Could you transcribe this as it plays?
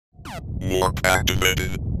Warp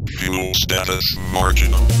activated. Fuel status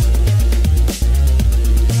marginal.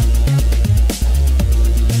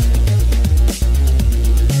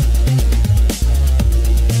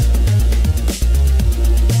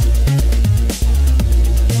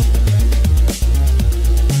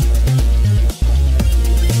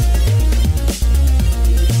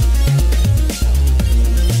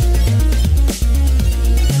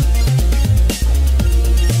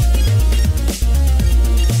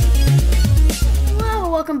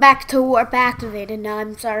 Welcome back to Warp Activated. Now,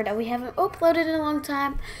 I'm sorry that we haven't uploaded in a long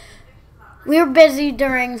time. We were busy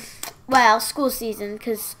during, well, school season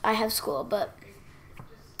because I have school, but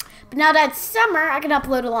now that it's summer, I can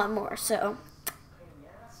upload a lot more, so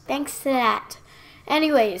thanks to that.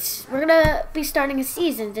 Anyways, we're going to be starting a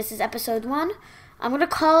season. This is episode 1. I'm going to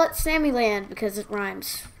call it Sammyland because it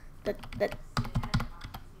rhymes.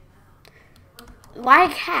 Why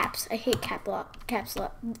caps? I hate caps lock.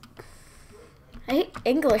 I hate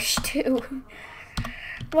English too.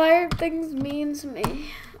 Why are things mean to me?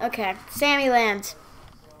 Okay, Sammyland.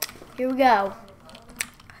 Here we go.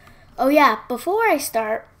 Oh yeah, before I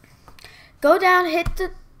start, go down, hit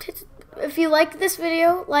if you like this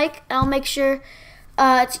video, and I'll make sure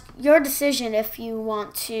it's your decision if you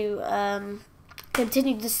want to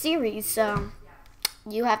continue the series. So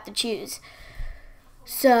you have to choose.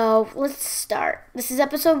 So let's start. This is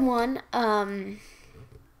episode 1.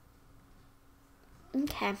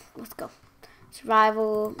 Okay, let's go.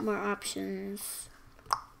 Survival, more options.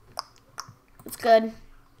 That's good.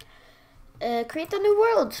 Create the new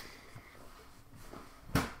world.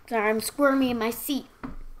 Sorry, I'm squirmy in my seat.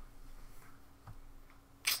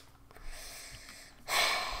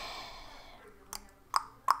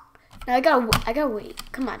 Now I gotta wait.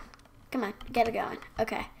 Come on, get it going.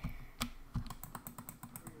 Okay.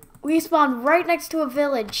 We spawned right next to a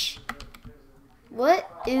village. What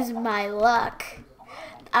is my luck?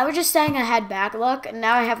 I was just saying I had bad luck, and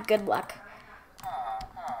now I have good luck.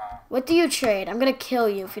 What do you trade? I'm gonna kill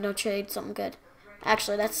you if you don't trade something good.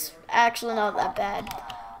 Actually, that's actually not that bad.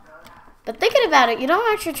 But thinking about it, you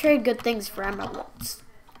don't actually trade good things for emeralds.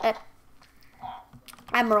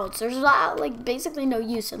 There's basically no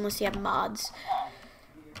use unless you have mods.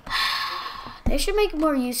 They should make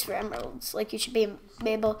more use for emeralds. Like, you should be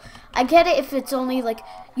able... I get it if it's only,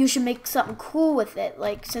 you should make something cool with it.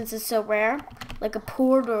 Since it's so rare. Like a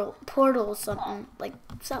portal or something.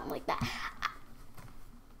 Something like that.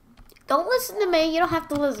 Don't listen to me. You don't have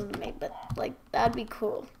to listen to me. But, that'd be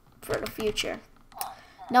cool for the future.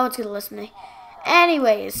 No one's gonna listen to me.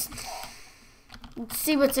 Anyways. Let's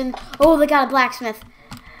see what's in... Oh, they got a blacksmith.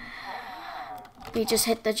 We just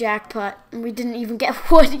hit the jackpot. And we didn't even get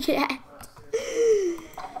wood yet.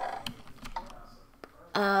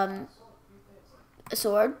 A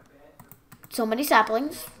sword, so many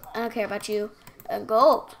saplings, I don't care about you, and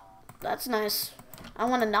gold, that's nice. I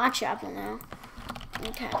want a notch apple now.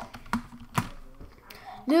 Okay.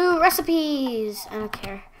 New recipes, I don't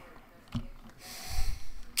care.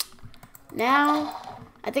 Now,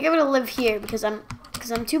 I think I'm gonna live here because I'm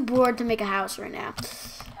too bored to make a house right now.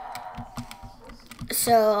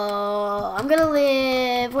 So, I'm gonna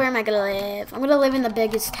live, where am I gonna live? I'm gonna live in the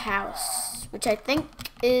biggest house, which I think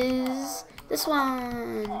is this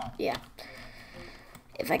one. Yeah.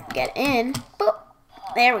 If I can get in. Boop.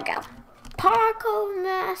 There we go. Parkour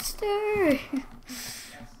master.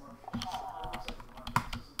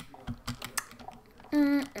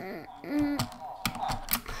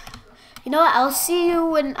 You know what? I'll see you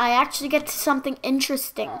when I actually get to something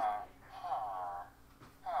interesting.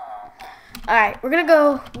 Alright, we're gonna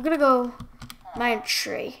go mine a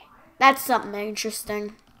tree. That's something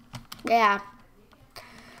interesting. Yeah.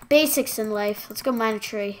 Basics in life. Let's go mine a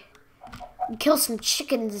tree. And kill some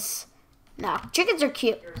chickens. No, chickens are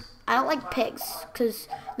cute. I don't like pigs.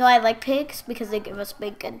 No, I like pigs because they give us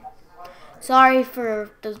bacon. Sorry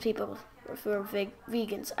for those people who are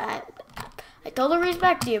vegans. I totally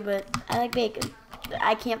respect you, but I like bacon.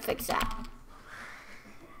 I can't fix that.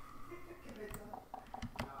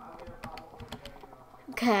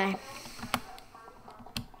 Okay.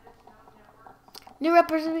 New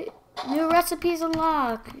recipes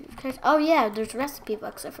unlocked. Oh yeah, there's recipe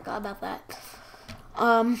books. I forgot about that.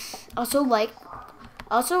 Also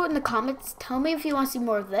in the comments, tell me if you want to see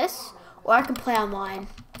more of this, or I can play online.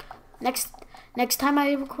 Next time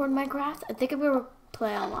I record Minecraft, I think I'm gonna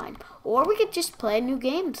play online, or we could just play new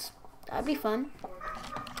games. That'd be fun.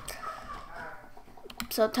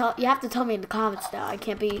 So you have to tell me in the comments now.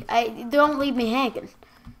 Don't leave me hanging.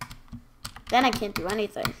 Then I can't do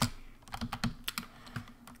anything.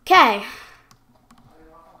 Okay.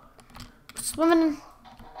 Swimming.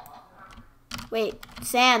 Wait,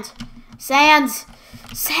 sand. Sand!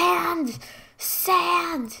 Sand!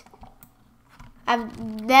 Sand! I've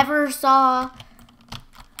never saw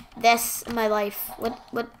this in my life. What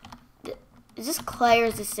is this, clay or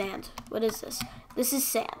is this sand? What is this? This is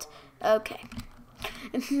sand. Okay.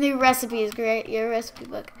 The recipe is great. Your recipe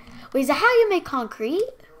book. Wait, is that how you make concrete?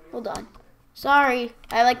 Hold on. Sorry.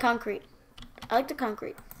 I like concrete. I like the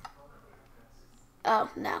concrete.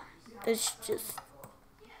 Oh, no. It's just...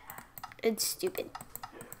 It's stupid.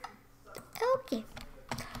 Okay.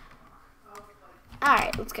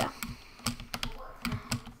 Alright, let's go.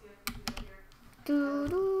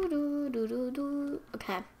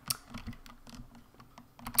 Okay.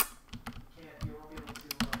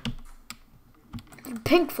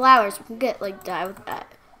 Pink flowers. We can get, like, dye with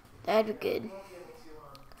that. That'd be good.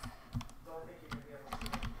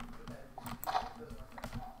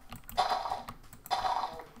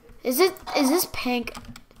 Is this pink?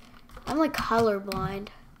 I'm like colorblind.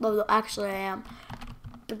 Well, actually I am.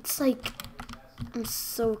 But it's like, I'm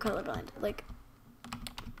so colorblind. Like,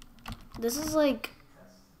 this is like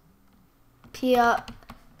Pia,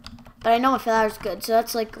 but I know my flower's good. So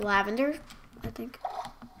that's like lavender, I think.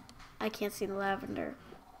 I can't see the lavender.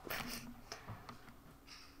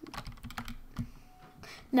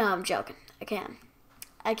 No, I'm joking. I can.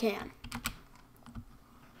 I can,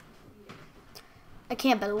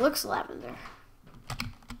 but it looks lavender.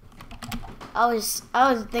 I always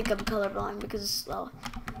think I'm colorblind because, well,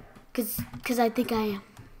 because I think I am.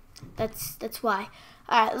 That's why.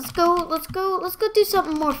 All right, let's go do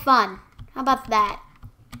something more fun. How about that?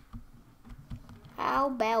 How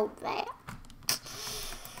about that?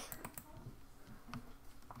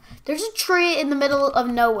 There's a tree in the middle of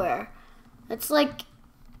nowhere. That's like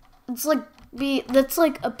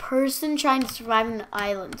a person trying to survive on an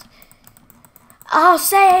island. I'll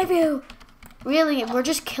save you. Really, we're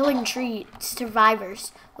just killing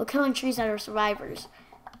survivors. We're killing trees that are survivors,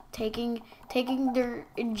 taking their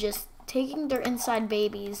inside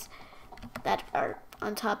babies that are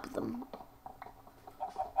on top of them.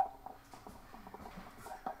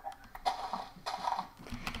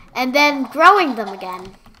 And then growing them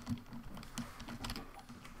again.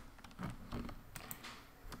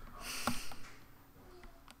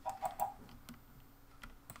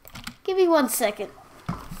 Give me 1 second.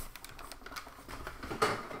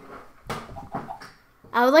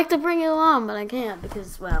 I would like to bring you along, but I can't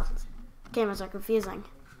because, well, cameras are confusing.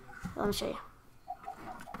 Let me show you.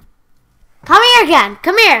 Come here again.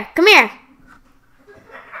 Come here. Come here.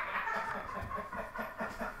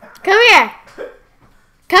 Come here.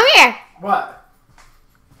 Come here. What?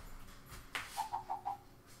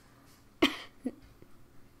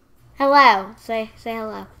 Hello. Say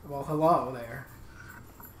hello. Well, hello there.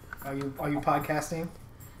 Are you podcasting?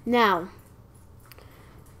 No.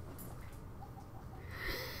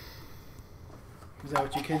 Is that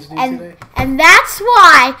what you kids do today? And that's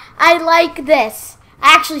why I like this.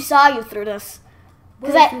 I actually saw you through this.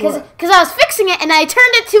 Because I was fixing it and I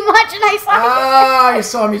turned it too much and I saw you. Ah, you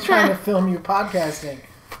saw me trying to film you podcasting.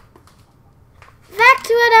 Back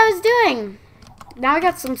to what I was doing. Now I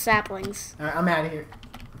got some saplings. All right, I'm out of here.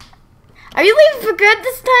 Are you leaving for good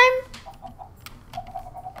this time?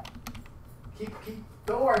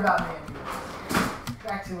 Don't worry about me.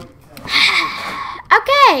 Back to what you said.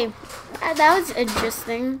 Okay. That was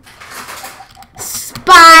interesting.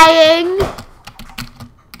 Spying.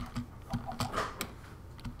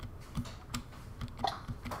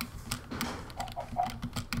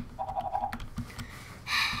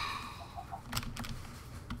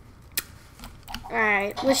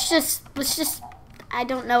 Alright, let's just I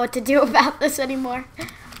don't know what to do about this anymore.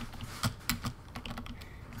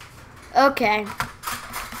 Okay.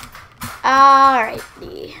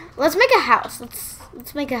 Alrighty. Let's make a house.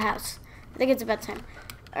 Let's make a house. I think it's about time.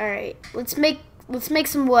 Alright. Let's make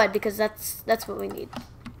some wood because that's what we need.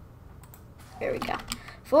 Here we go.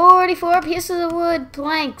 44 pieces of wood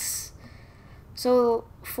planks. So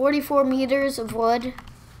 44 meters of wood.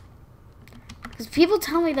 Because people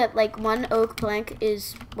tell me that like one oak plank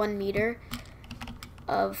is 1 meter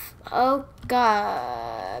of, oh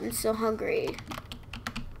god, I'm so hungry.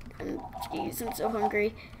 Jeez, I'm so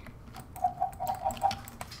hungry.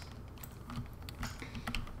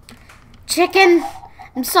 Chicken,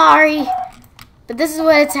 I'm sorry, but this is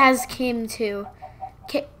what it has came to.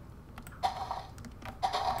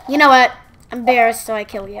 You know what? I'm embarrassed, so I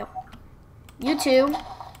kill you. You too.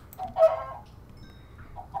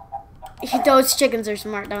 Those chickens are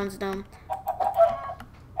smart. That one's dumb.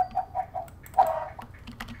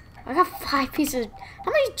 I got 5 pieces.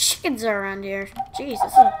 How many chickens are around here? Jeez,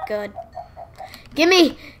 this is good.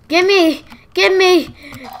 Gimme! Gimme! Gimme!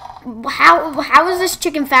 How is this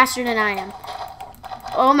chicken faster than I am?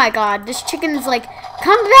 Oh my god, this chicken is like,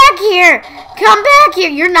 come back here! Come back here!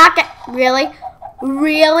 You're not gonna... Really?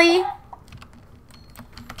 Really?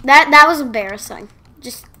 That was embarrassing.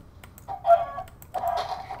 Just...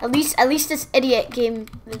 At least this idiot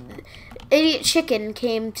chicken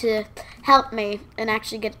came to help me and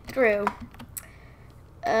actually get through.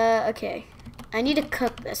 Okay. I need to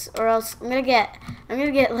cook this, or else I'm gonna get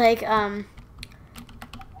like,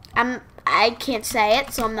 I can't say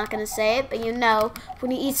it, so I'm not gonna say it, but you know,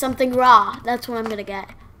 when you eat something raw, that's what I'm gonna get.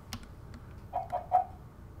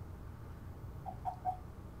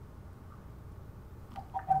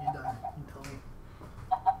 When you're done, you tell me.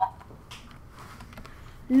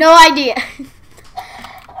 No idea.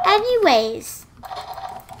 Anyways.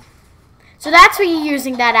 So that's what you're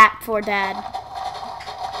using that app for, Dad.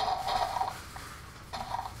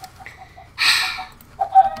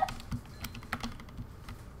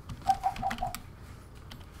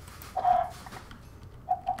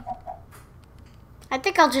 I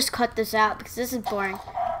think I'll just cut this out because this is boring.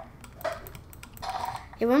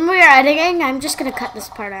 Yeah, when we're editing, I'm just gonna cut this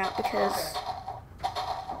part out because...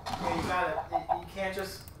 Yeah, you got it.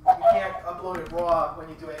 You can't upload it raw when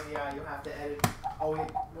you do AI. You have to edit. Oh,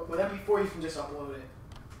 whatever before you can just upload it.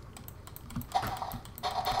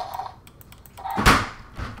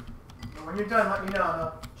 But when you're done, let me know and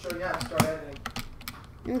I'll show you how to start editing.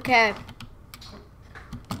 Okay.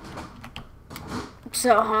 I'm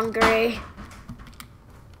so hungry.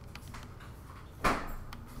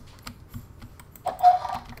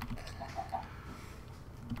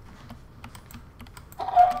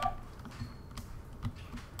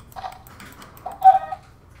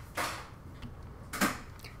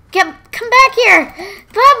 Come back here!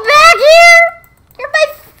 Come back here!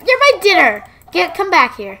 You're my dinner. Come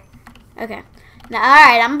back here. Okay. Now, all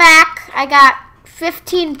right, I'm back. I got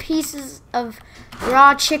 15 pieces of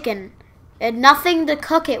raw chicken and nothing to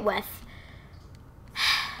cook it with.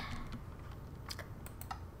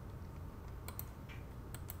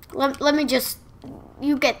 Let me just...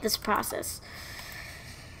 You get this process.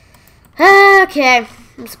 Okay.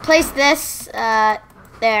 Let's place this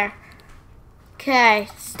there. Okay,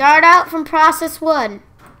 start out from process 1.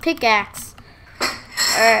 Pickaxe.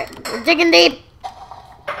 Alright, we're digging deep.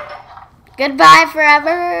 Goodbye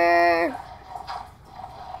forever.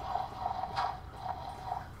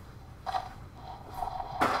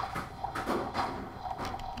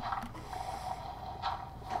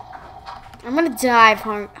 I'm gonna die of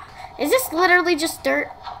hunger. Is this literally just dirt?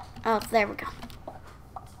 Oh, there we go.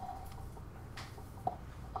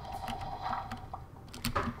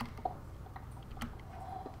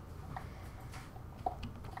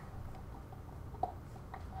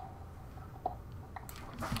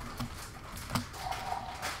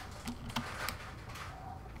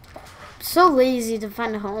 So lazy to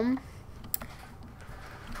find a home,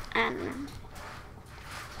 and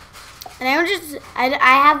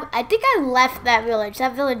I think I left that village.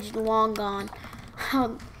 That village is long gone,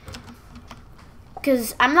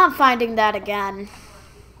 because I'm not finding that again.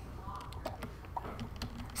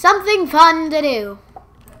 Something fun to do.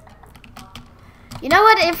 You know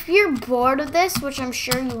what? If you're bored of this, which I'm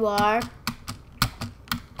sure you are.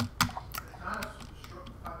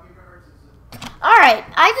 Alright,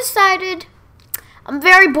 I decided I'm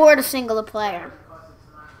very bored of single player.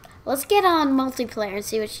 Let's get on multiplayer and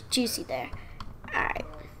see what's juicy there. Alright.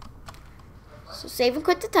 So save and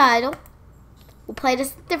quit the title. We'll play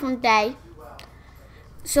this a different day.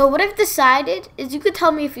 So what I've decided is, you could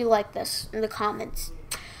tell me if you like this in the comments.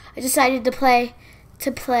 I decided to play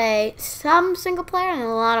some single player and a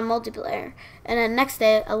lot of multiplayer. And then next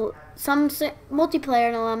day, some multiplayer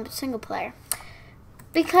and a lot of single player.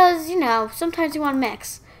 Because, you know, sometimes you want to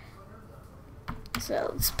mix. So,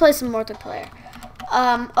 let's play some multiplayer.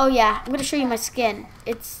 Oh yeah, I'm going to show you my skin.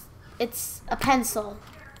 It's a pencil.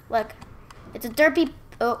 Look. It's a derpy...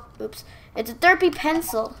 Oh, oops. It's a derpy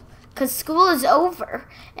pencil. Because school is over.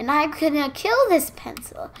 And I'm going to kill this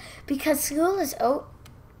pencil. Because school is over.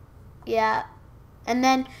 Yeah. And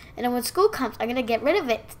then when school comes, I'm going to get rid of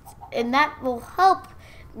it. And that will help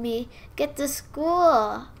me get to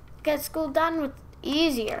school. Get school done with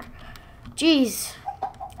easier. Jeez.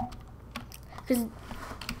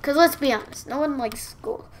 Cause let's be honest, no one likes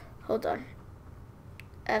school. Hold on.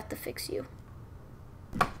 I have to fix you.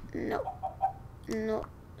 No. No.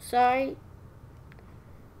 Sorry.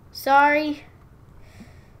 Sorry.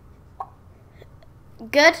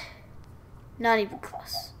 Good? Not even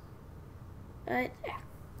close. Right there.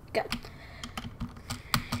 Good.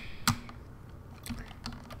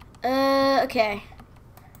 Okay.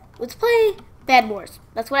 Let's play Bad Wars.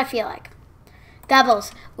 That's what I feel like.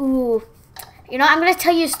 Doubles. Ooh. You know, I'm going to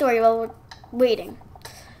tell you a story while we're waiting.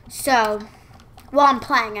 So, while I'm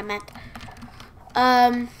playing, I meant.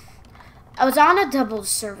 I was on a doubles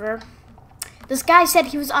server. This guy said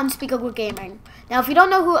he was Unspeakable Gaming. Now, if you don't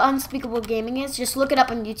know who Unspeakable Gaming is, just look it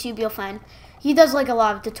up on YouTube. You'll find. He does, like, a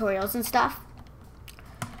lot of tutorials and stuff.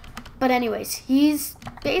 But anyways, he's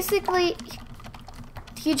basically,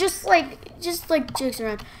 he just jokes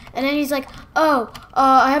around. And then he's like, oh,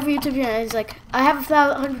 I have a YouTube channel. And he's like, I have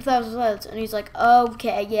 100,000 subs. And he's like,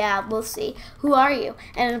 okay, yeah, we'll see. Who are you?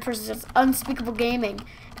 And then the person says, Unspeakable Gaming.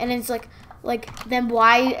 And then it's like, then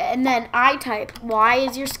why? And then I type, why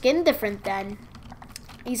is your skin different then?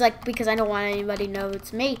 He's like, because I don't want anybody to know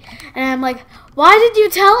it's me. And I'm like, why did you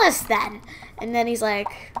tell us then? And then he's like,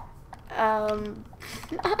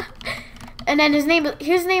 and then his name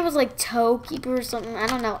was like Toe Keeper or something. I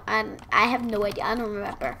don't know. I have no idea. I don't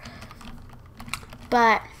remember.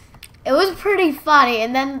 But it was pretty funny.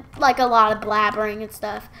 And then like a lot of blabbering and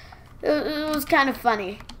stuff. It was kind of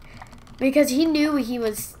funny because he knew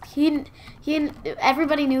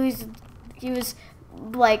everybody knew he was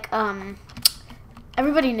like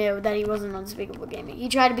everybody knew that he wasn't Unspeakable Gaming. He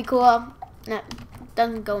tried to be cool. No,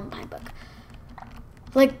 doesn't go in my book.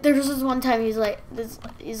 Like, there was this one time he's like,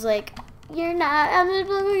 you're not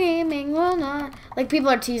Unspeakable Gaming, well not. Like, people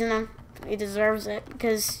are teasing him. He deserves it,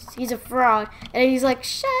 because he's a fraud. And he's like,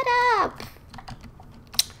 shut up.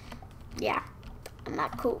 Yeah, I'm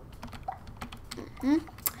not cool.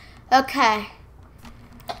 Okay.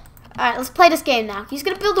 Alright, let's play this game now. He's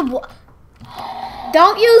gonna build a wall.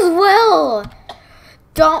 Don't use will.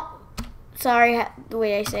 Don't. Sorry, the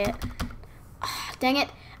way I say it. Oh, dang it.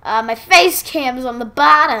 My face cam is on the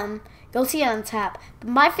bottom. You'll see it on top. But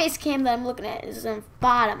my face cam that I'm looking at is on the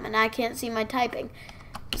bottom, and I can't see my typing.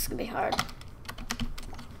 This is going to be hard.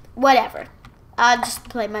 Whatever. I'll just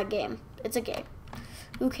play my game. It's a game.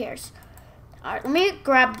 Who cares? Alright, let me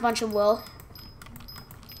grab a bunch of wool.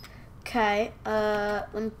 Okay,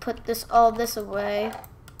 let me put all this away.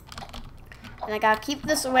 And I gotta keep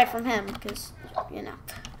this away from him, because, you know,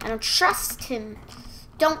 I don't trust him.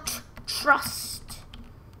 Don't trust.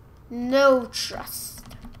 No trust.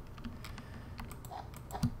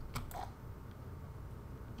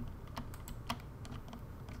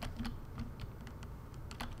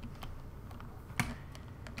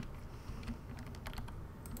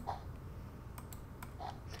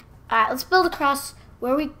 Alright, let's build across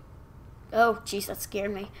where we... Oh, jeez, that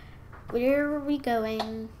scared me. Where are we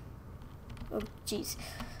going? Oh, jeez.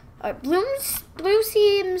 Alright, blue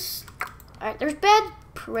seems... Alright, there's bed.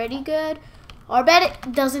 Pretty good. Our bed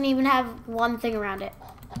it doesn't even have one thing around it.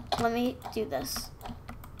 Let me do this.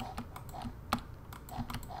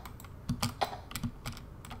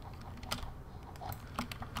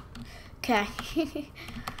 Okay.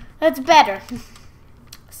 That's better.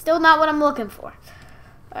 Still not what I'm looking for.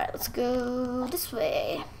 Alright, let's go this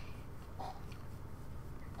way.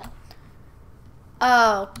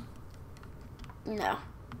 Oh. No.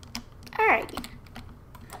 Alrighty.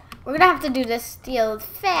 We're gonna have to do this the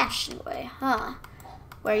old-fashioned way, huh?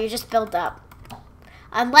 Where you just build up.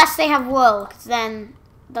 Unless they have wool, because then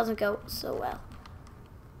it doesn't go so well.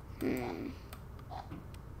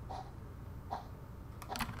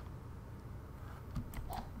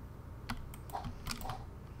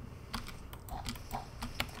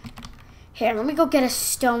 Here, let me go get a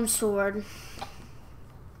stone sword.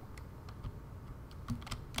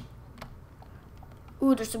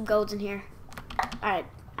 Ooh, there's some golds in here. Alright,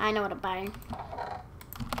 I know what I'm buying.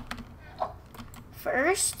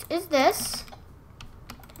 First is this.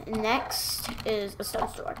 Next is a stone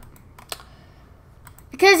sword.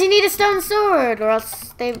 Because you need a stone sword, or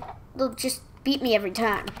else they'll just beat me every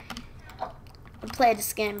time. I've played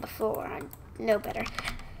this game before. I know better.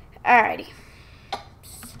 Alrighty.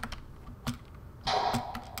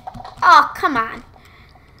 Oh, come on.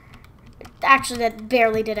 Actually, that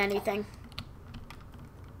barely did anything.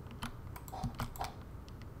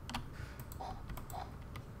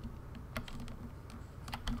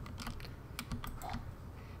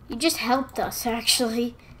 You just helped us,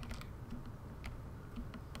 actually.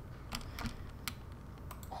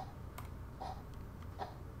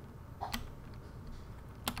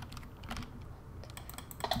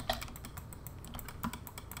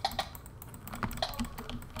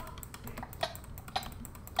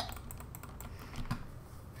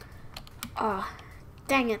 Oh,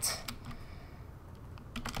 dang it.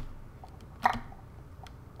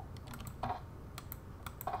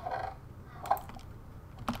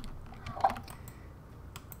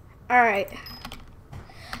 Alright.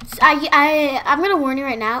 So I'm gonna warn you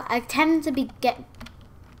right now. I tend to be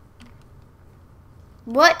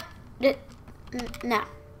What? No.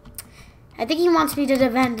 I think he wants me to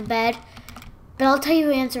defend the bed, but I'll tell you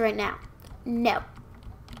the answer right now. No.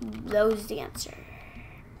 Those the answer.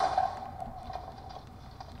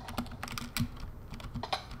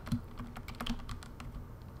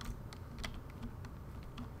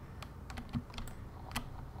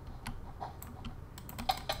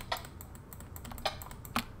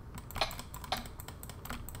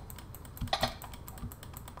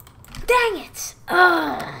 Dang it!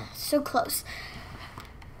 Ugh, so close.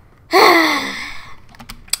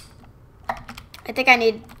 I think I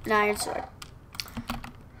need an iron sword.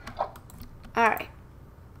 Alright.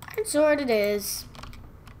 Iron sword it is.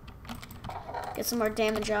 Get some more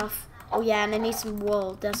damage off. Oh yeah, and I need some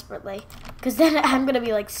wool desperately. Because then I'm going to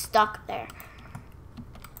be like stuck there.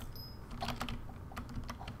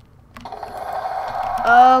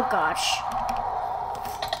 Oh gosh.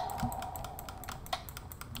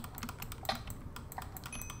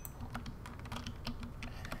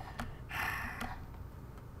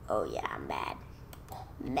 Oh yeah, I'm mad.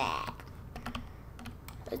 Mad.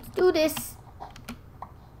 Let's do this.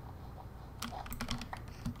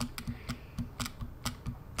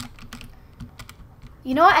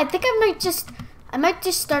 You know what? I think I might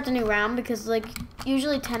just start a new round because like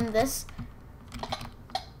usually 10 of this.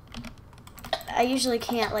 I usually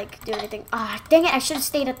can't like do anything. Ah, dang it, I should have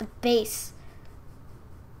stayed at the base.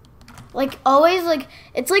 Like always like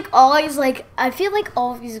it's like always like I feel like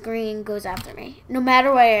always green goes after me. No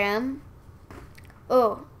matter where I am.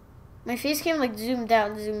 Oh. My face came like zoomed out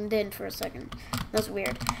and zoomed in for a second. That's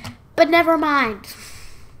weird. But never mind.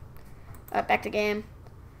 Alright, back to game.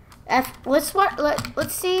 Let's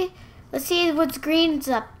see what's green's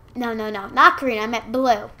up. No, not green. I meant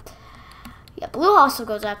blue. Yeah, blue also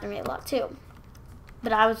goes after me a lot too.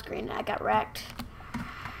 But I was green and I got wrecked.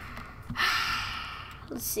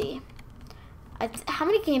 Let's see. How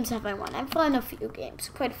many games have I won? I've won a few games,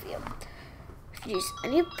 quite a few. Jeez, I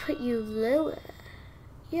need to put you lower.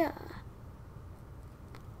 Yeah.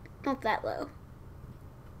 Not that low.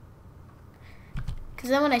 Because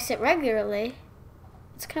then when I sit regularly,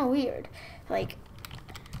 it's kind of weird. Like,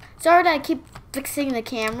 sorry that I keep fixing the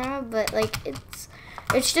camera, but like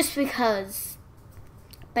it's just because.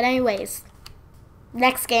 But anyways,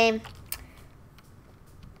 next game.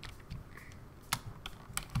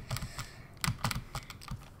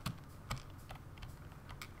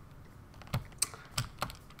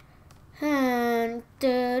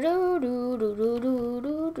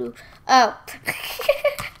 Oh.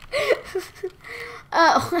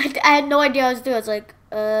 Oh, I had no idea what I was doing. I was like,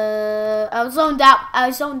 I was zoned out. I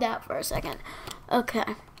was zoned out for a second.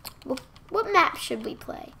 Okay. What map should we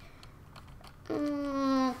play?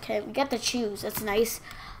 Okay, we got to choose. That's nice.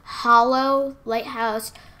 Hollow,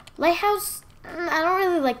 Lighthouse. Lighthouse, I don't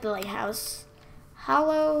really like the Lighthouse.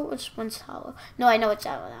 Hollow, which one's Hollow? No, I know it's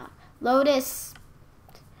that one now. Lotus,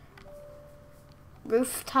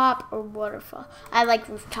 Rooftop, or Waterfall. I like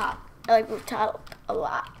Rooftop. I like Rooftop a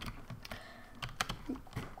lot.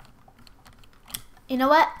 You know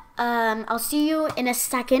what? I'll see you in a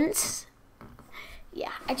second.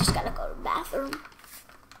 Yeah, I just gotta go to the bathroom.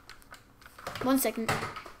 1 second.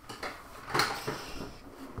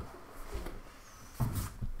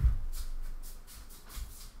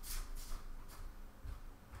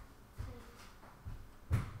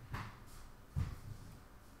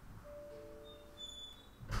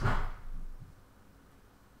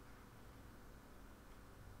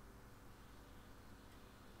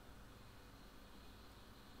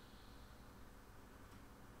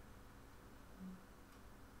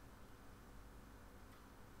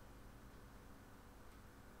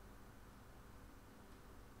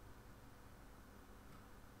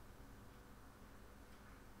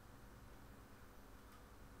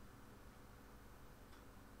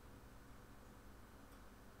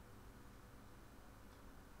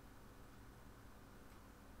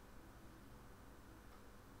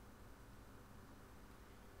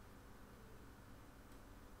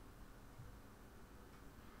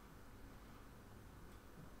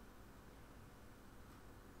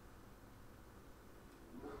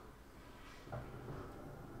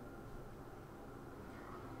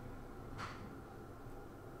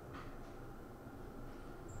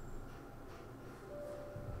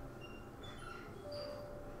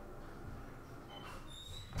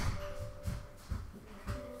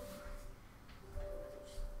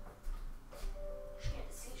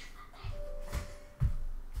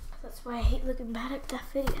 That's why I hate looking bad at that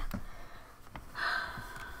video.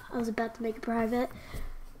 I was about to make it private.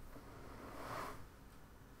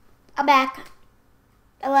 I'm back.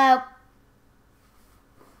 Hello.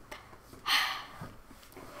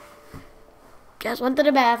 Just went to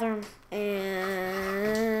the bathroom. And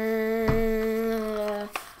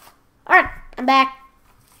alright, I'm back.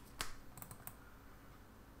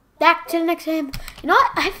 Back to the next game. You know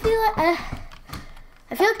what? I feel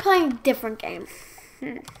like playing a different game.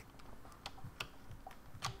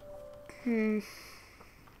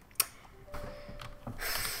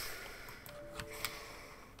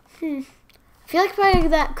 I feel like playing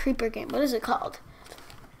that creeper game. What is it called?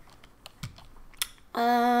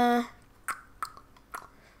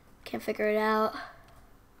 Can't figure it out.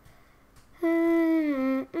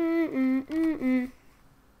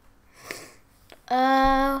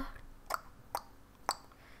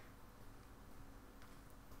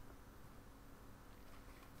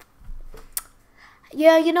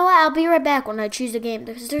 Yeah, you know what? I'll be right back when I choose a game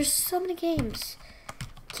because there's so many games.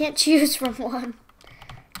 Can't choose from one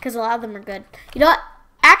because a lot of them are good. You know what?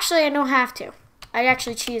 Actually, I don't have to. I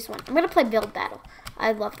actually choose one. I'm gonna play Build Battle.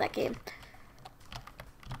 I love that game.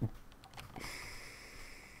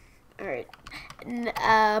 All right. You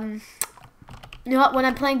know what? When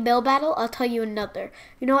I'm playing Build Battle, I'll tell you another.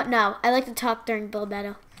 You know what? No, I like to talk during Build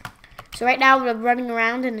Battle. So right now we're running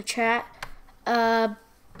around in the chat. What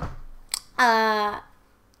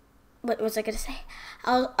was I gonna say?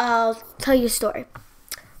 I'll tell you a story.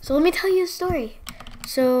 So let me tell you a story.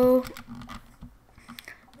 So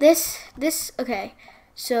okay.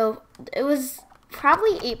 So it was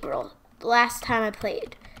probably April the last time I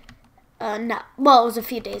played. No, well, it was a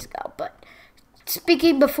few days ago. But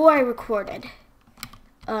speaking before I recorded,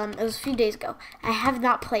 it was a few days ago. I have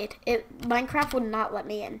not played it. Minecraft would not let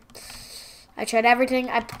me in. I tried everything.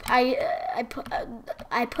 I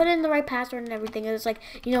put in the right password and everything. It was like,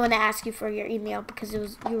 you know, when they ask you for your email because you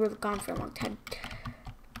were gone for a long time.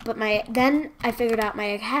 But then I figured out my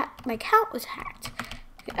account was hacked.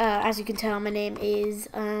 As you can tell, my name is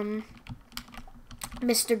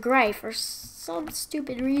Mr. Gray for some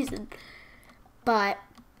stupid reason. But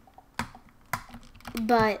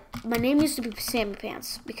my name used to be Sammy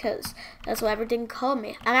Pants because that's what everything called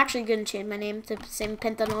me. I'm actually going to change my name to Sammy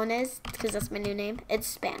Pantalones because that's my new name. It's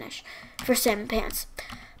Spanish for Sammy Pants.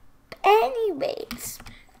 Anyways,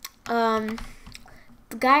 the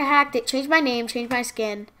guy hacked it, changed my name, changed my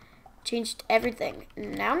skin, changed everything.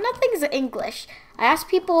 Now nothing's English. I asked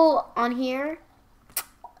people on here.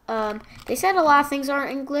 They said a lot of things aren't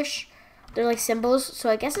English. They're like symbols, so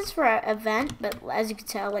I guess it's for an event, but as you can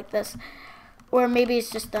tell, like this. Or maybe it's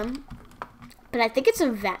just them. But I think it's an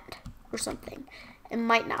event or something. It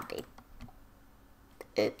might not be.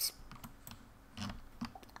 Oops.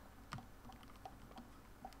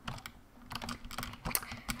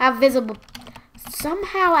 Have visible.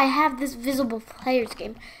 Somehow I have this visible players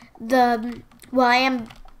game. Well, I am.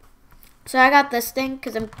 So I got this thing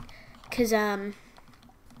because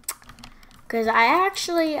I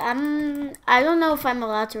actually I don't know if I'm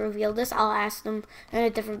allowed to reveal this. I'll ask them in a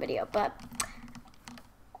different video, but.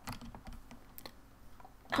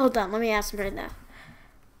 Hold on, let me ask him right now.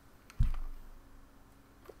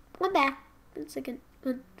 I'm back. 1 second.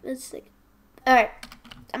 1 second. Alright,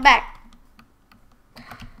 I'm back.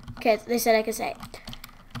 Okay, they said I could say.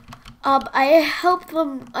 I help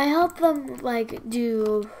them like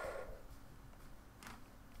do.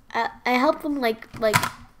 I help them like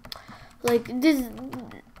this.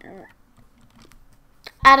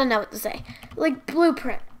 I don't know what to say. Like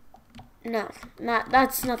blueprint. No,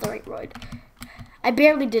 that's not the right word. I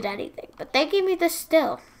barely did anything, but they gave me this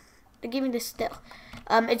still. They gave me this still.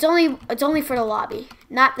 It's only for the lobby,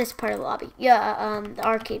 not this part of the lobby. Yeah, the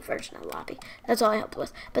arcade version of the lobby. That's all I helped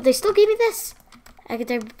with. But they still gave me this. I get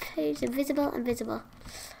their page invisible.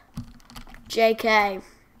 JK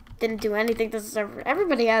didn't do anything to the server.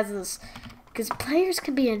 Everybody has this because players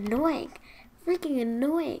can be annoying, freaking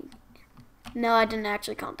annoying. No, I didn't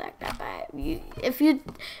actually contact that guy. If you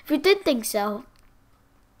did think so.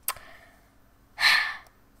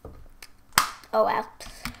 Oh well.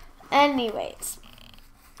 Anyways,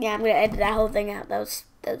 yeah, I'm gonna edit that whole thing out. That was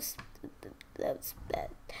bad.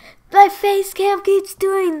 My face cam keeps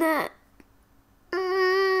doing that.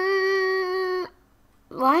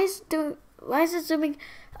 Why is it zooming?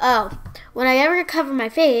 Oh, when I ever cover my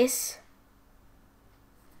face,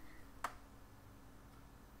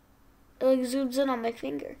 it like zooms in on my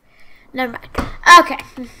finger. Never mind. Okay.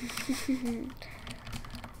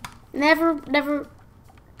 Never.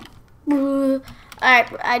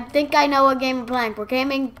 Alright, I think I know what game we're playing.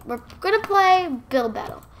 We're gonna play Build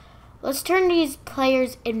Battle. Let's turn these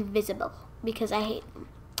players invisible because I hate them.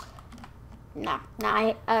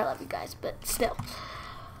 I love you guys, but still.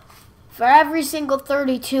 For every single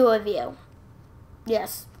 32 of you.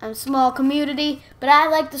 Yes, I'm a small community, but I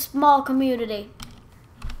like the small community.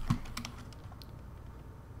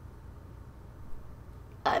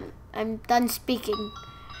 I'm done speaking.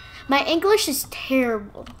 My English is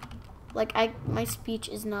terrible. Like, my speech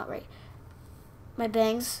is not right. My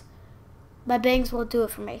bangs won't do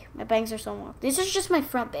it for me. My bangs are so long. These are just my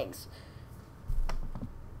front bangs.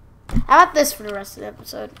 How about this for the rest of the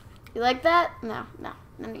episode? You like that? No, none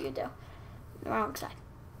of you do. The wrong side.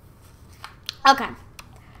 Okay.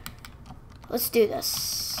 Let's do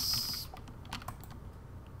this.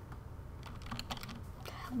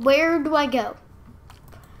 Where do I go?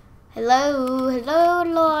 Hello.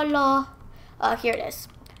 Oh, here it is.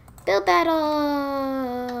 Build battle.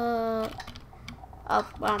 Oh,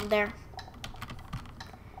 well, I'm there.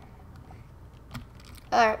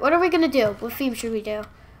 Alright, what are we gonna do? What theme should we do?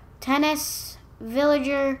 Tennis,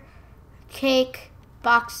 villager, cake,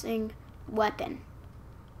 boxing, weapon.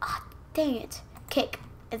 Ah, oh, dang it. Cake.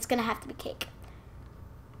 It's gonna have to be cake.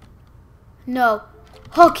 No.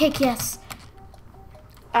 Oh, cake, yes.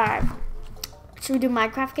 Alright. Should we do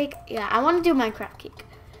Minecraft cake? Yeah, I want to do Minecraft cake.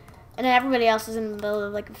 And then everybody else is in the middle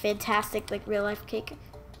of like a fantastic like real life cake.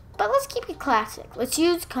 But let's keep it classic. Let's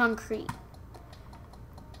use concrete.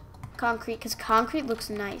 Concrete, because concrete looks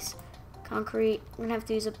nice. Concrete, we're gonna have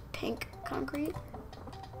to use a pink concrete.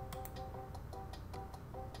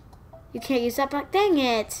 You can't use that black, dang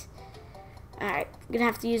it. Alright, we're gonna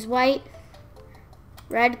have to use white,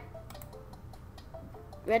 red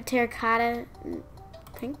terracotta, and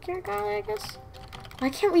pink terracotta, I guess. Why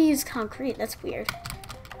can't we use concrete? That's weird.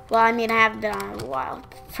 Well, I mean, I haven't been on in a while.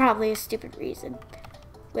 Probably a stupid reason.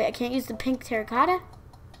 Wait, I can't use the pink terracotta?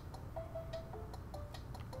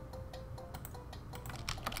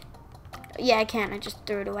 Yeah, I can. I just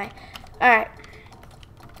threw it away. Alright.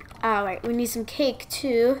 Alright, we need some cake,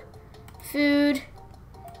 too. Food.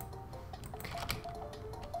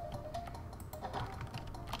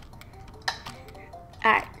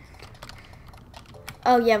 Alright.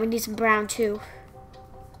 Oh, yeah, we need some brown, too.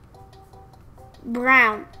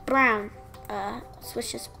 Brown.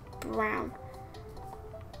 Switch this brown.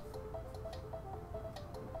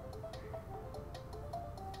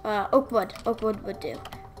 Oak wood. Oak wood would do.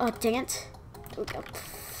 Oh, dang it. There we go.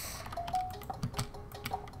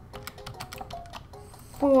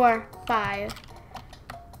 4, 5,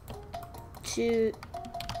 2.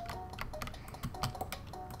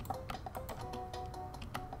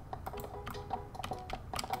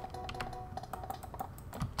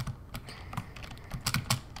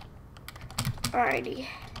 Alrighty.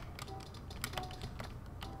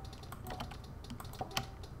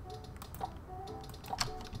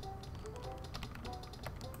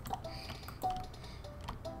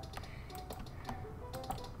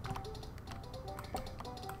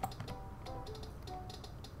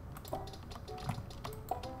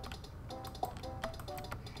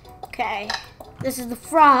 Okay, this is the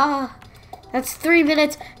frog. That's 3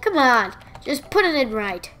 minutes. Come on, just put it in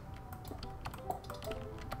right.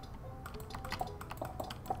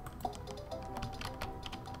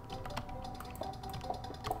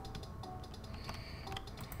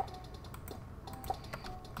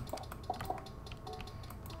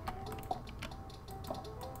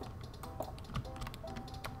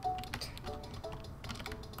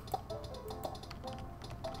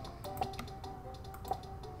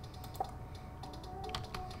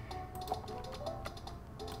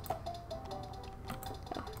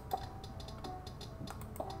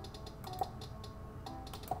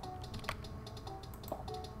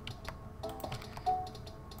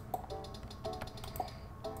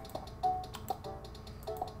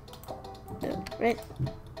 Right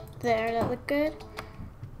there, that looked good.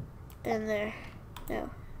 And there, no.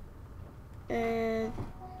 And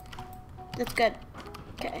that's good.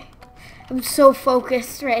 Okay. I'm so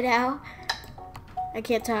focused right now. I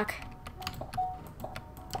can't talk.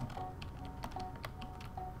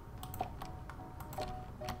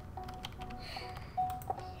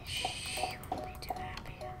 She won't be too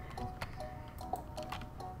happy.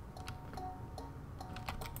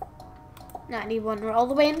 Now I need one all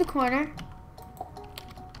the way in the corner.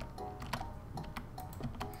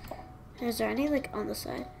 Is there any like on the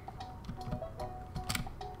side?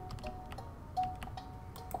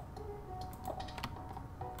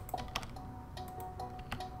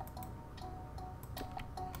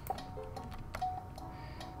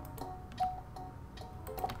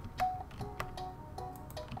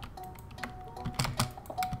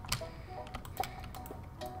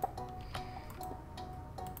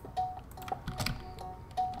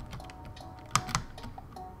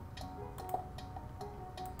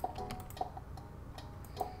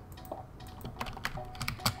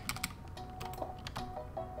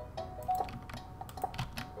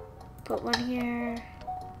 Put one here.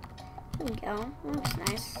 There we go. That looks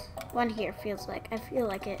nice. One here feels like. I feel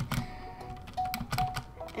like it.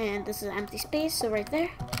 And this is an empty space, so right there.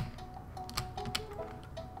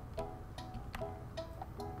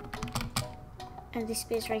 Empty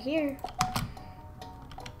space right here.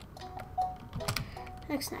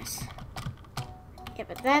 Looks nice. Yeah,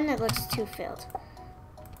 but then it looks too filled.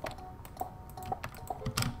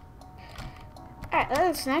 Alright, that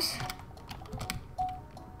looks nice.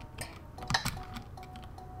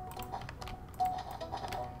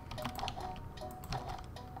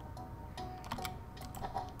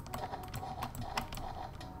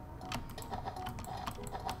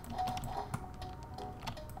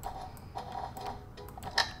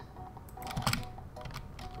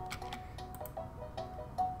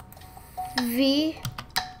 V.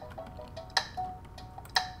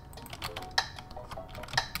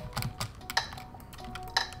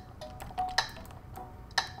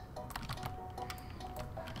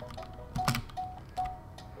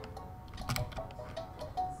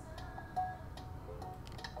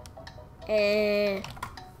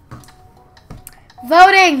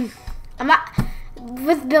 Voting! I'm not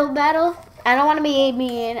with build battle. I don't want to be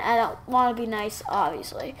mean. I don't want to be nice,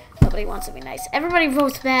 obviously. Nobody wants to be nice. Everybody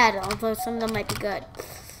votes bad, although some of them might be good.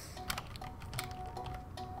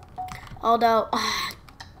 Although,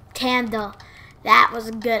 Candle, that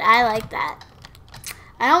was good. I like that.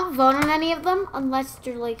 I don't vote on any of them unless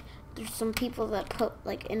they're like, there's some people that put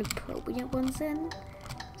like inappropriate ones in.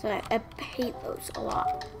 So I hate those a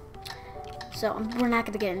lot. So we're not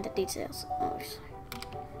going to get into details. Oh,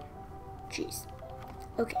 jeez.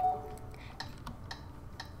 Okay.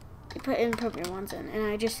 They put inappropriate ones in, and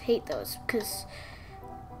I just hate those because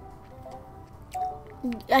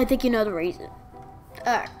I think you know the reason.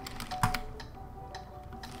 Alright.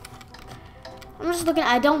 I'm just looking.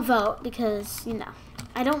 I don't vote because, you know,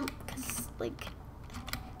 I don't,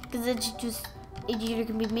 because it's just, it either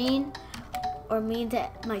can be mean or mean to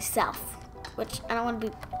myself, which I don't want to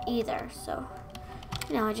be either. So,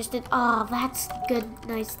 you know, I just did. Oh, that's good,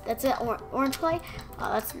 nice. That's it. Orange clay.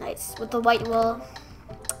 Oh, that's nice with the white wool.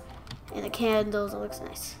 And the candles, it looks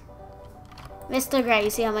nice. Mr. Gray, you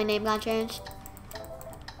see how my name got changed?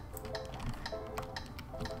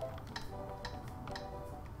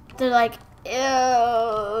 They're like, ew.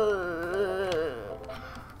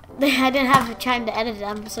 I didn't have time to edit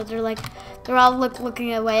them, so they're like, they're all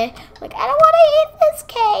looking away. Like, I don't want to eat this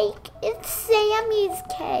cake. It's Sammy's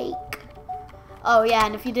cake. Oh, yeah,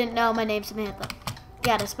 and if you didn't know, my name's Samantha.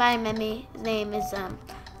 Yeah, to spy me, his name is,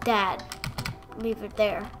 Dad. Leave it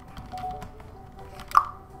there.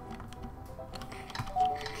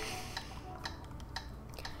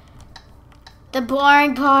 The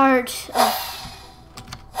boring part. Oh,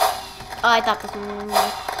 I thought this one.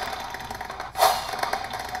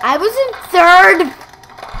 I was in third.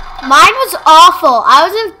 Mine was awful. I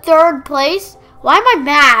was in third place. Why am I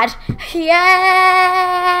mad?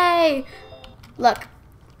 Yay! Look.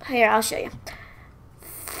 Here, I'll show you.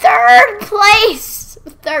 Third place.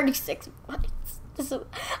 36 points.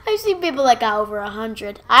 I've seen people that got over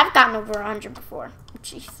 100. I've gotten over 100 before.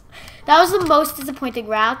 Jeez. That was the most disappointing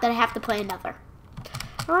route that I have to play another.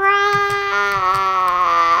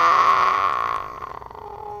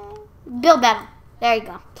 Build battle. There you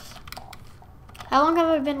go. How long have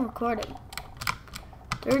I been recording?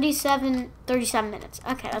 37 minutes.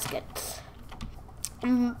 Okay, that's good.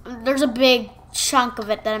 There's a big chunk of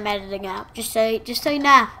it that I'm editing out. Just so you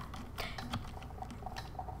know.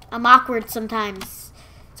 I'm awkward sometimes.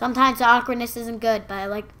 Sometimes the awkwardness isn't good,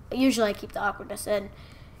 but usually I keep the awkwardness in.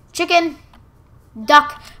 Chicken,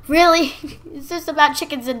 duck, really? Is this about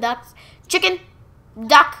chickens and ducks? Chicken,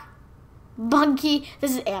 duck, monkey.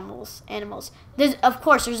 This is animals. Of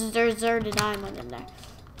course, there's a deserted island in there.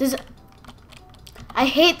 I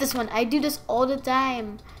hate this one. I do this all the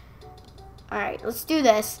time. All right, let's do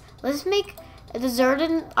this. Let's make a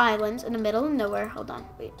deserted island in the middle of nowhere. Hold on,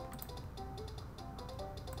 wait.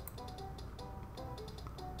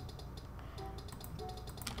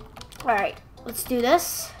 All right, let's do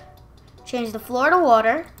this. Change the floor to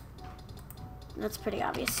water. That's pretty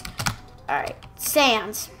obvious. All right,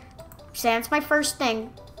 sands. Sand's my first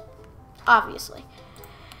thing, obviously.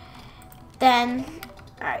 Then,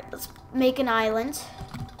 all right, let's make an island.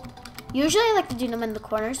 Usually I like to do them in the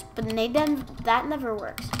corners, but that never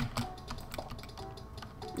works.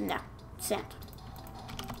 No, sand.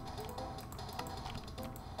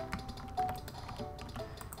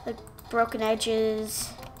 Like broken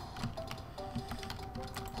edges.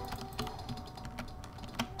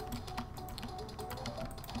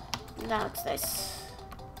 That looks nice.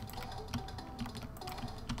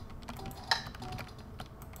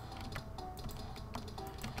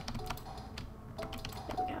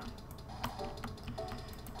 There we go.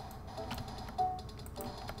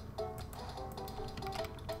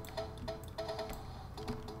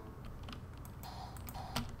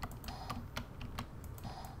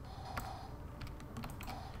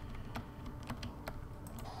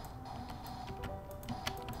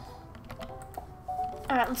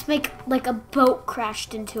 Alright, let's make like a boat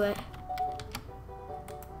crashed into it.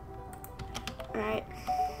 Alright.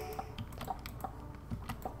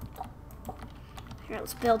 Here,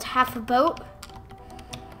 let's build half a boat.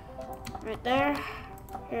 Right there.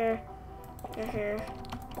 Here. Here.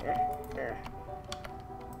 Here.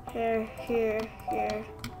 Here. Here. Here.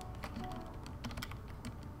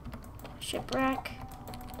 Shipwreck.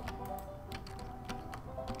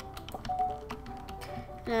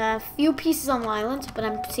 A few pieces on the island, but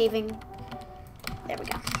I'm saving. There we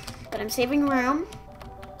go. But I'm saving room.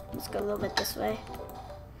 Let's go a little bit this way.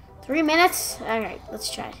 3 minutes? Alright, let's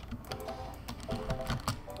try.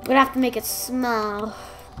 We're gonna have to make it small.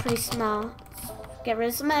 Pretty small. Get rid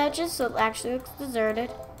of some edges so it actually looks deserted.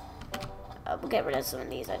 We'll get rid of some of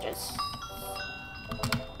these edges.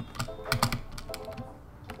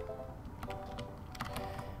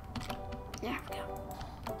 There we go.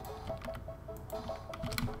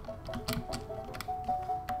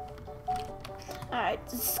 Alright,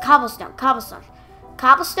 this is cobblestone. Cobblestone.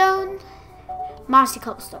 Mossy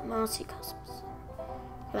cobblestone.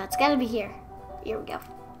 That's gotta be here. Here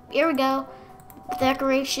we go.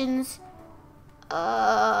 Decorations.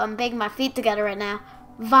 I'm banging my feet together right now.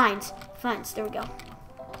 Vines. There we go.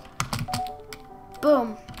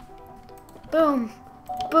 Boom. Boom.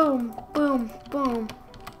 Boom. Boom. Boom.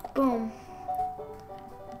 Boom.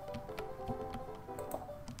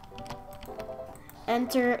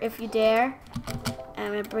 Enter if you dare.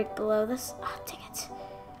 I'm gonna break below this. Oh, dang it.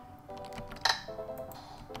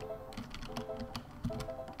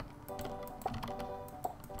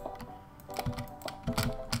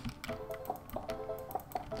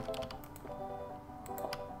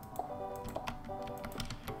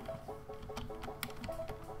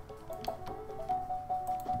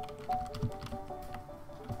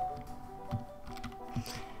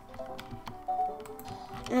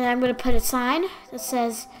 And I'm gonna put a sign that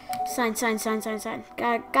says sign.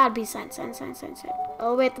 Gotta be sign.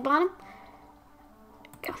 All the way at the bottom.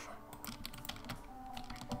 Go.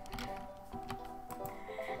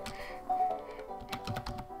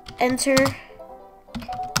 Enter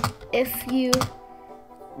if you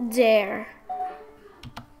dare.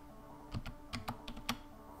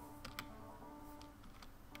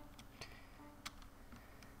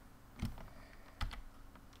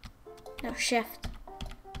 No, shift.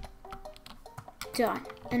 Done.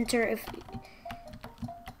 Enter if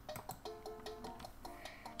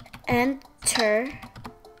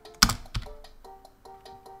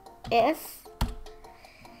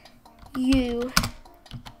you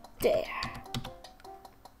dare.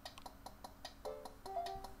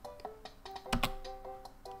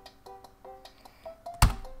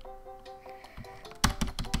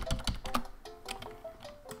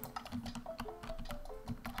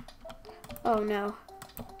 Oh no.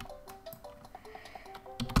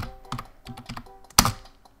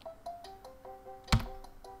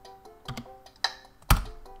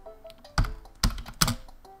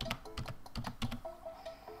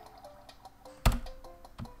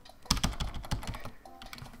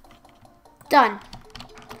 Done.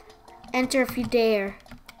 Enter if you dare.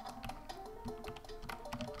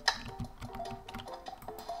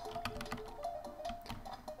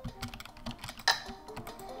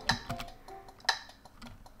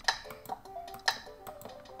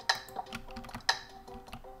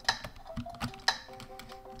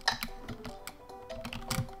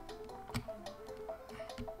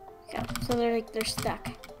 Yeah, so they're stuck.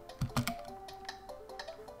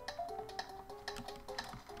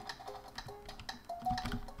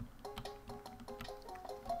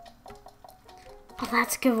 Oh,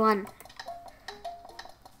 that's a good one.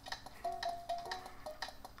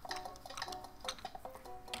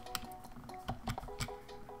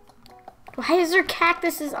 Why is there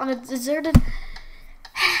cactuses on a deserted...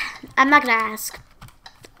 I'm not gonna ask.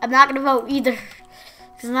 I'm not gonna vote either.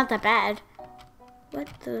 It's not that bad. What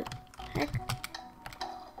the heck?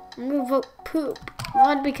 I'm gonna vote poop.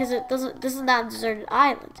 One, because it doesn't... This is not a deserted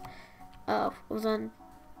island. Oh, hold on.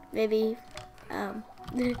 Maybe...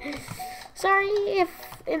 Sorry if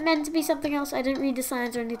it meant to be something else. I didn't read the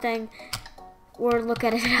signs or anything, or look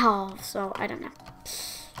at it at all, so I don't know.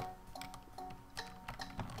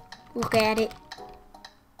 Look at it.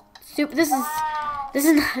 Super. This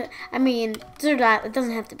is not. I mean, it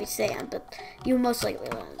doesn't have to be sand, but you most likely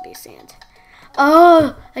want it to be sand.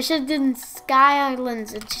 Oh, I should have done Sky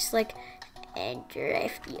Islands. It's just like enter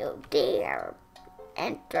if you dare.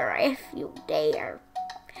 Enter if you dare.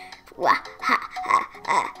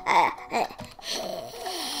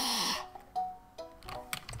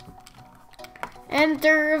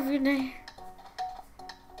 Enter if you dare.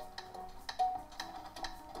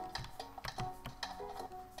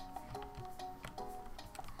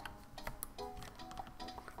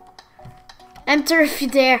 Enter if you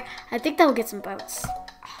dare. I think that'll get some votes.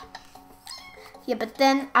 Yeah, but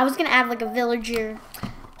then I was gonna add like a villager.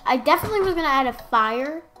 I definitely was gonna add a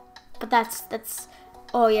fire, but that's.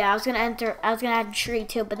 Oh yeah, I was gonna add a tree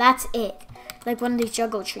too, but that's it. Like one of these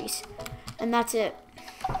jungle trees, and that's it.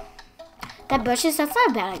 That bushes. That's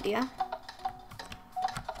not a bad idea.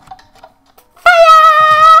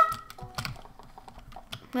 Fire!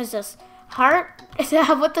 What is this? Heart?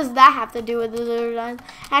 What does that have to do with the desert island?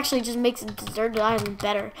 Actually, it just makes the deserted island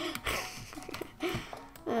better.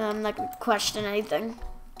 I'm not gonna question anything.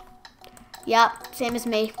 Yep, same as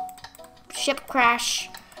me. Ship crash.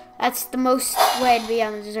 That's the most way to be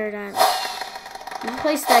on the desert island. Any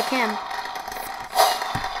place that I can.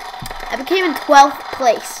 I became in 12th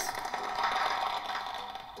place.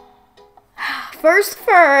 First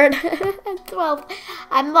third. 12th.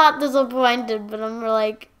 I'm not disappointed, but I'm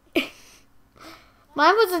like...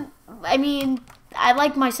 Mine wasn't... I mean, I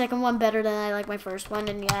like my second one better than I like my first one,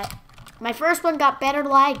 and yet... My first one got better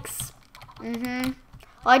likes. All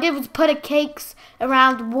I did was put a cakes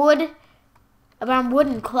around wood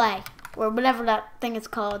and clay, or whatever that thing is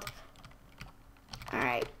called.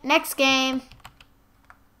 Alright, next game.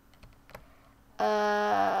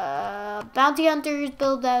 Bounty Hunters,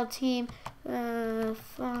 build out team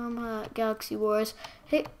from Galaxy Wars.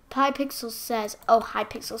 Hey, Hypixel says. Oh,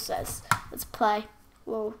 Hypixel says. Let's play.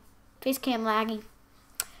 Whoa, face cam laggy.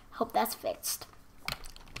 Hope that's fixed.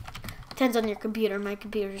 Depends on your computer. My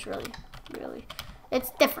computer is really, it's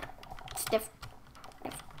different. It's different.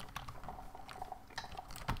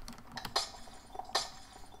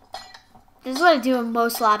 This is what I do in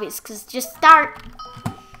most lobbies, because just start.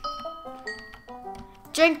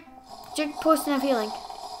 Drink, potion of healing.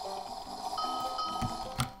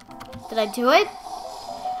 Did I do it?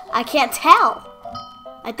 I can't tell.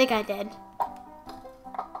 I think I did.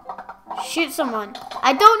 Shoot someone.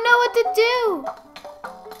 I don't know what to do.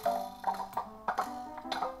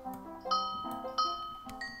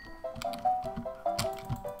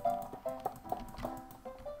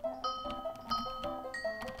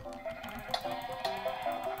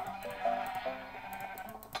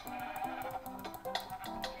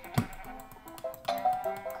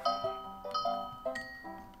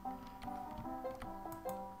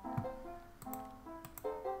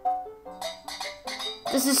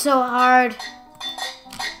 This is so hard.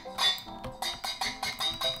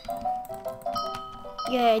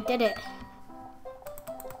 Yeah, I did it.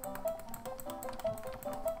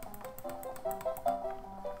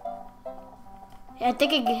 Yeah, I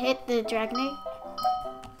think I can hit the dragon egg.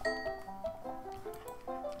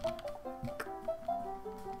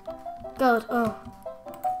 Gold. Oh.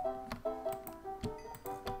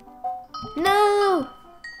 No!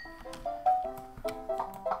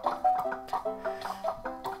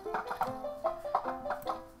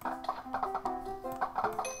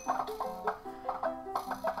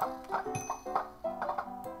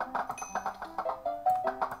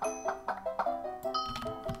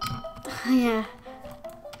 Yeah.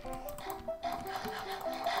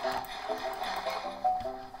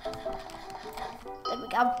 There we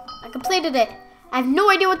go. I completed it. I have no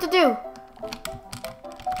idea what to do.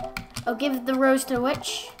 I'll give the rose to the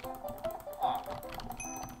witch.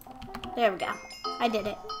 There we go. I did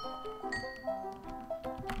it.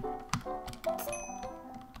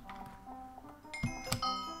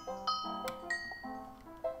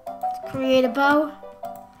 Let's create a bow.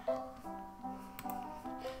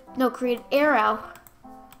 No, create an arrow.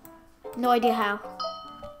 No idea how.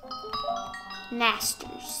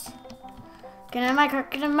 Nasters. Get in my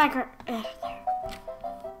cart, get in my cart.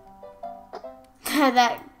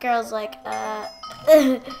 That girl's like,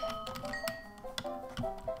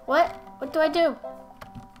 What? What do I do?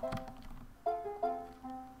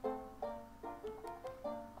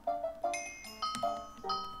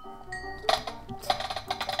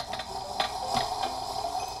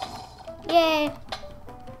 Yay.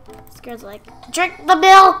 This girl's like, drink the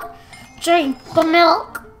milk! Drink the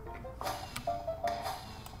milk!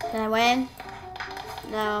 Did I win?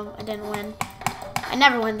 No, I didn't win. I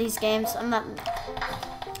never win these games. I'm not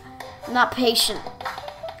patient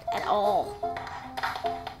at all.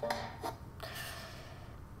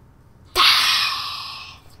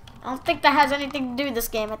 I don't think that has anything to do with this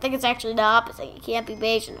game. I think it's actually the opposite. You can't be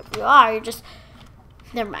patient. If you are, you're just...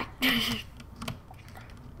 Never mind.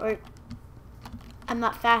 Or I'm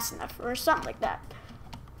not fast enough, or something like that.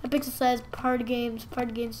 Hypixel says party games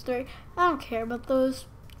 3. I don't care about those.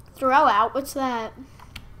 Throw out. What's that?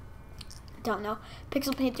 Don't know.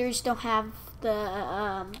 Pixel Painters don't have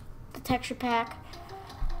the texture pack.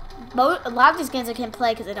 A lot of these games I can't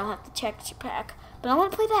play because I don't have the texture pack. But I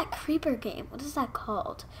want to play that creeper game. What is that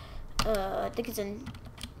called? I think it's in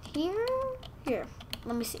here. Here,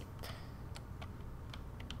 let me see.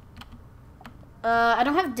 I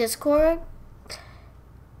don't have Discord.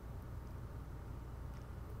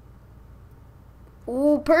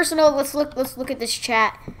 Ooh, personal. Let's look at this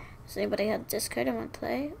chat. Does anybody have Discord I want to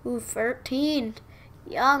play? Ooh, 13.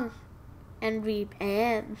 Young. And we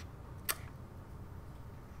am.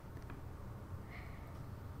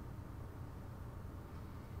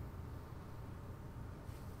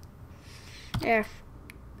 There.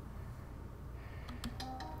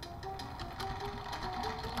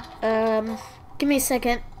 Give me a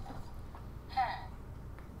second.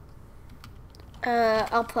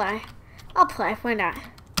 I'll play. Why not?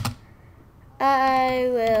 I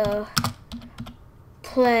will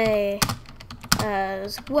play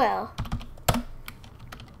as well.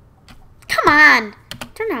 Come on!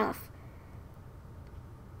 Turn off.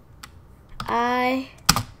 I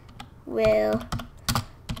will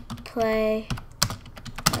play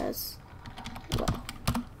as well.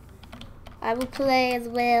 I will play as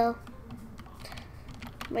well.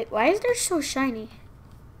 Wait, why is there so shiny?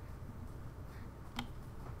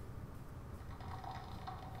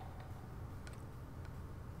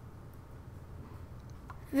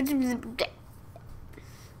 No idea.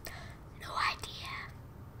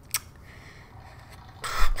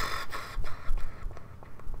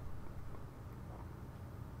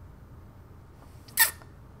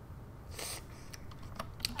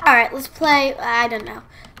 Alright, let's play. I don't know.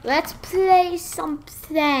 Let's play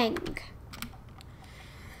something.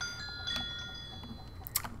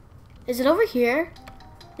 Is it over here?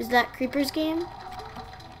 Is that Creeper's game?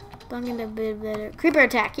 A bit better. Creeper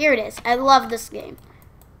attack. Here it is. I love this game.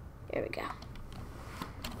 Here we go.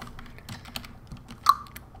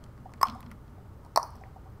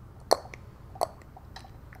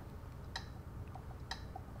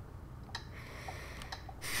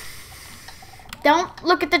 Don't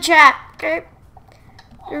look at the chat, okay?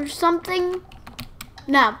 There's something.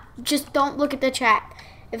 No, just don't look at the chat.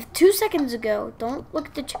 If 2 seconds ago, don't look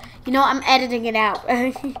at the chat. You know, I'm editing it out.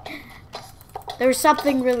 There's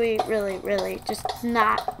something really just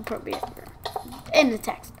not appropriate in the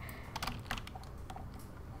text.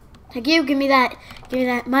 Thank you. Give me that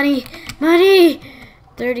money.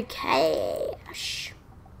 30K.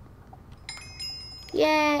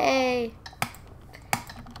 Yay.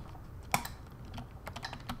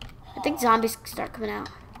 I think zombies start coming out.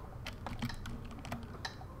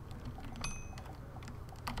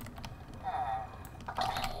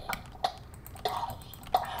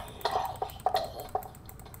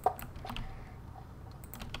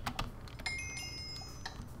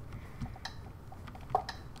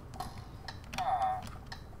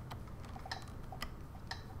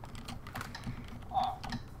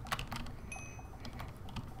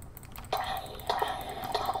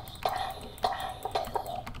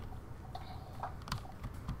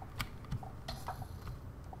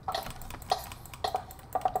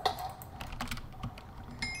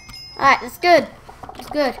 Alright, that's good. That's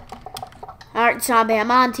good. Alright, zombie, I'm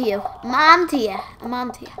on to you.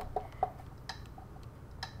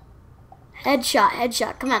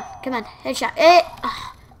 Headshot. Come on. Headshot.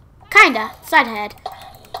 Kinda. Side head.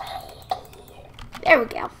 There we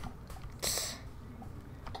go.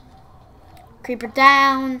 Creeper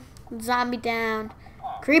down. Zombie down.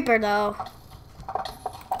 Creeper, though.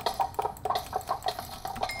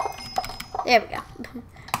 There we go.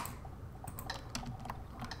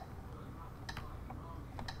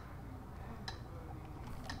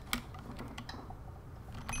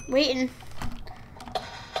 Waiting.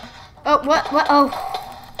 Oh, what? Oh.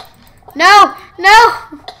 No!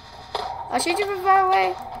 I'll shoot you from far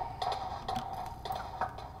away.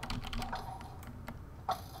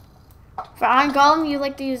 For Iron Golem, you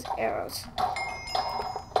like to use arrows.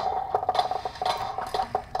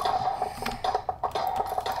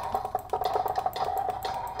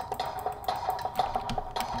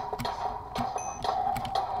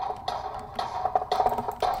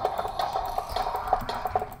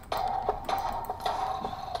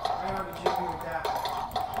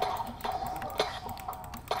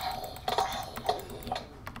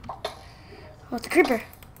 Oh, it's a creeper.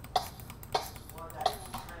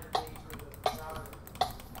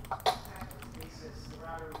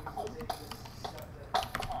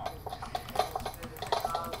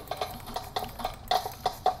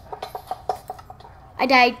 I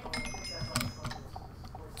died.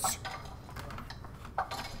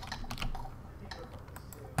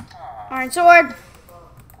 Iron sword.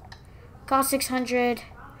 Cost 600.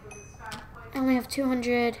 I only have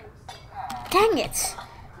 200. Dang it.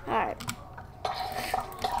 Alright.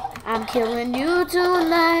 I'm killing you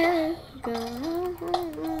tonight.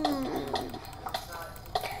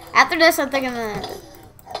 after this, I think I'm gonna end it.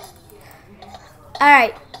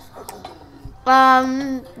 Alright.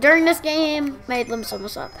 During this game, my limbs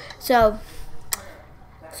almost up. So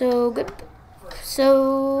good.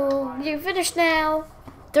 So you're finished now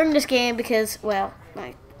during this game because, well,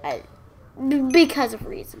 because of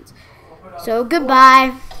reasons. So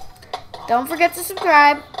goodbye. Don't forget to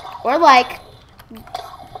subscribe or like.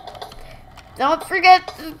 Don't forget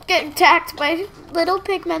to get attacked by little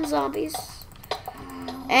pigmen zombies.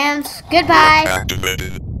 And goodbye.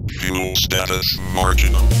 Activated. Fuel status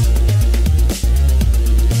marginal.